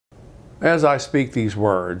As I speak these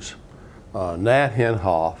words, Nat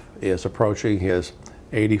Hentoff is approaching his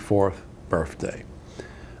 84th birthday.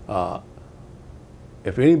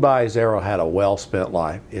 If anybody's ever had a well-spent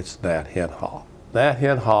life, it's Nat Hentoff. Nat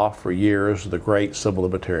Hentoff, for years, the great civil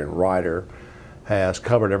libertarian writer, has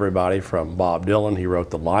covered everybody from Bob Dylan. He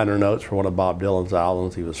wrote the liner notes for one of Bob Dylan's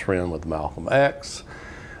albums. He was friends with Malcolm X.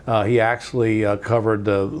 He actually covered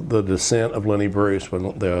the dissent of Lenny Bruce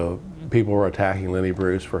when the people were attacking Lenny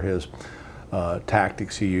Bruce for his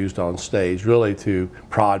tactics he used on stage, really to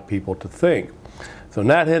prod people to think. So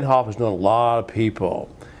Nat Hentoff has known a lot of people.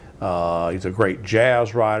 He's a great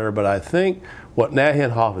jazz writer, but I think what Nat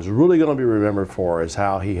Hentoff is really going to be remembered for is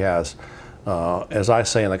how he has, as I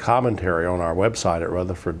say in a commentary on our website at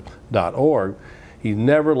rutherford.org, he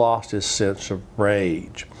never lost his sense of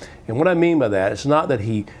rage. And what I mean by that, it's not that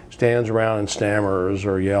he stands around and stammers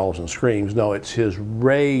or yells and screams. No, it's his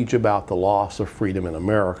rage about the loss of freedom in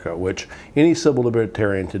America, which any civil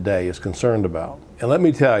libertarian today is concerned about. And let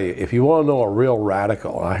me tell you, if you want to know a real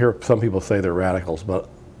radical, I hear some people say they're radicals, but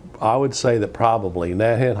I would say that probably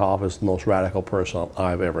Nat Hentoff is the most radical person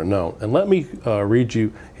I've ever known. And let me read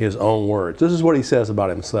you his own words. This is what he says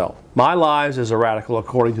about himself. My lives as a radical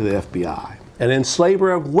according to the FBI, an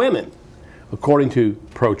enslaver of women according to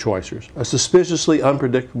pro-choicers, a suspiciously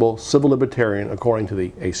unpredictable civil libertarian according to the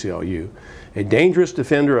ACLU, a dangerous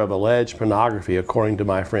defender of alleged pornography according to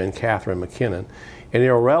my friend Catherine McKinnon, an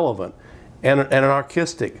irrelevant and an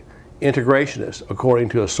anarchistic integrationist according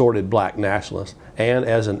to assorted black nationalists, and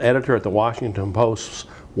as an editor at the Washington Post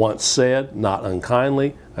once said, not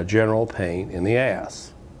unkindly, a general pain in the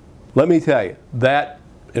ass. Let me tell you, that,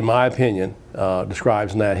 in my opinion,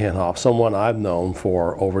 describes Nat Hentoff, someone I've known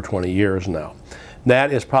for over 20 years now.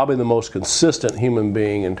 Nat is probably the most consistent human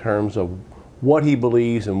being in terms of what he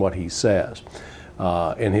believes and what he says.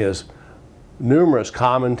 In his numerous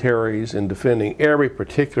commentaries in defending every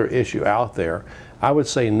particular issue out there, I would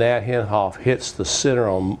say Nat Hentoff hits the center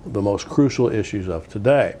on the most crucial issues of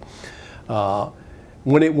today.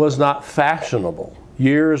 When it was not fashionable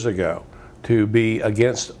years ago to be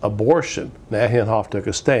against abortion, Nat Hentoff took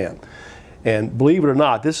a stand. And believe it or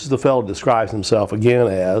not, this is the fellow who describes himself again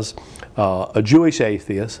as a Jewish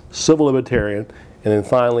atheist, civil libertarian, and then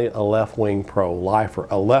finally a left-wing pro-lifer.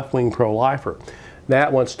 A left-wing pro-lifer.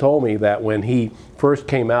 Nat once told me that when he first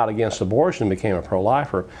came out against abortion and became a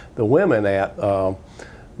pro-lifer, the women at the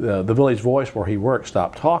Village Voice where he worked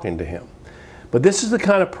stopped talking to him. But this is the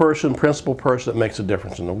kind of person, principled person, that makes a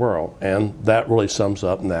difference in the world, and that really sums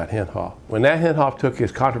up Nat Hentoff. When Nat Hentoff took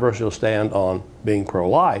his controversial stand on being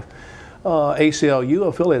pro-life, ACLU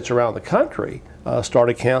affiliates around the country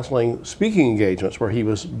started canceling speaking engagements where he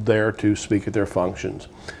was there to speak at their functions.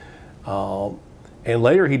 And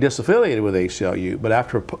later he disaffiliated with ACLU, but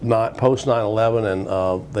after post 9/11 and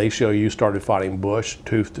the ACLU started fighting Bush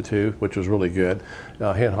tooth to tooth, which was really good,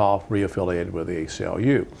 Hentoff reaffiliated with the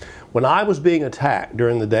ACLU. When I was being attacked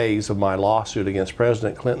during the days of my lawsuit against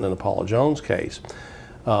President Clinton in the Paula Jones case,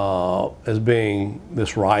 as being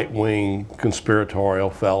this right-wing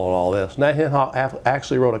conspiratorial fellow and all this, Nat Hentoff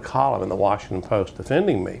actually wrote a column in the Washington Post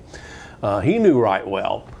defending me. He knew right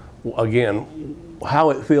well, again,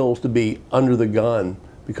 how it feels to be under the gun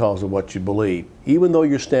because of what you believe, even though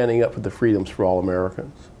you're standing up for the freedoms for all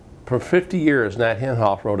Americans. For 50 years, Nat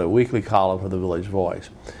Hentoff wrote a weekly column for the Village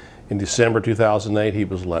Voice. In December 2008, he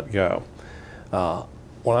was let go.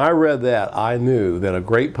 When I read that, I knew that a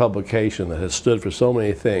great publication that has stood for so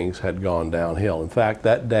many things had gone downhill. In fact,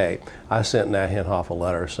 that day, I sent Nat Hentoff a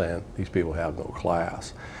letter saying, these people have no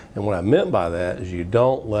class. And what I meant by that is you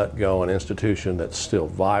don't let go an institution that's still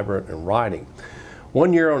vibrant and writing.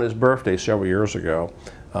 One year on his birthday several years ago,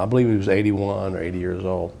 I believe he was 81 or 80 years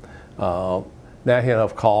old, Nat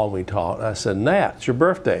Hentoff called and we talked. And I said, Nat, it's your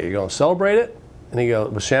birthday. You going to celebrate it? And he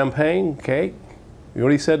goes, with champagne, cake? You know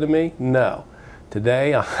what he said to me? No.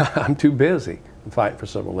 Today, I'm too busy. I'm fighting for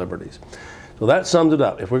civil liberties. So that sums it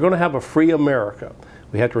up. If we're going to have a free America,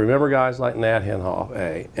 we have to remember guys like Nat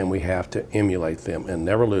Hentoff, and we have to emulate them and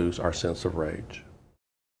never lose our sense of rage.